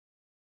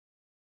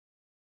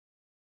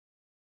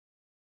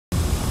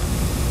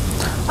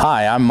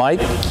Hi, I'm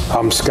Mike.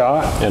 I'm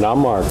Scott. And I'm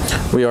Mark.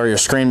 We are your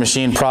screen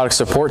machine product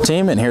support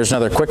team, and here's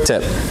another quick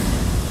tip.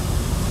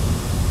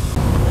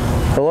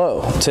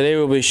 Hello, today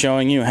we'll be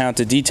showing you how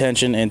to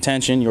detension and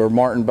tension your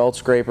Martin belt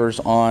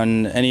scrapers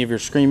on any of your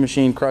screen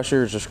machine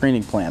crushers or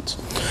screening plants.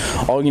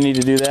 All you need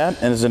to do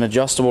that is an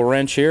adjustable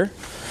wrench here.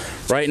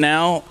 Right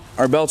now,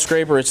 our belt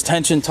scraper is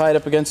tension tied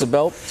up against the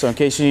belt, so in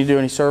case you need to do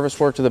any service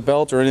work to the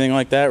belt or anything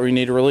like that, or you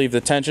need to relieve the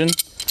tension,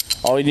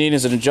 all you need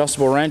is an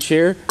adjustable wrench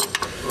here.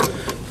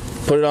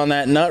 Put it on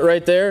that nut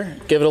right there,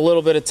 give it a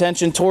little bit of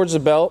tension towards the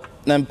belt,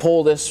 then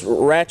pull this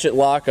ratchet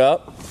lock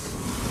up,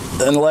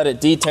 then let it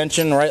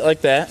detension right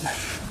like that.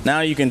 Now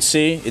you can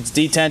see it's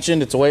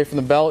detensioned, it's away from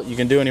the belt, you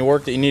can do any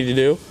work that you need to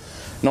do.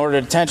 In order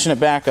to tension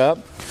it back up,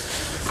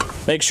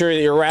 make sure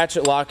that your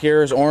ratchet lock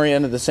here is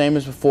oriented the same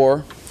as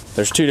before.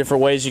 There's two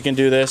different ways you can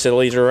do this.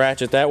 It'll either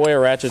ratchet that way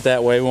or ratchet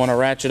that way. We want to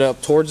ratchet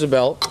up towards the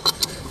belt.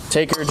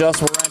 Take your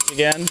adjustable wrench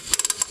again,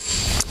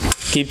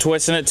 keep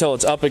twisting it till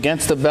it's up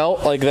against the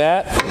belt like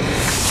that.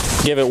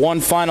 Give it one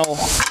final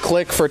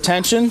click for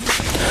tension.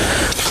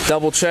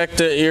 Double check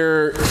that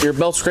your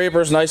belt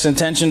scraper is nice and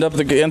tensioned up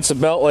against the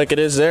belt like it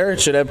is there.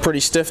 It should have pretty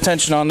stiff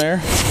tension on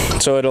there,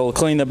 so it'll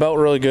clean the belt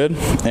really good,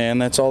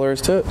 and that's all there is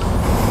to it.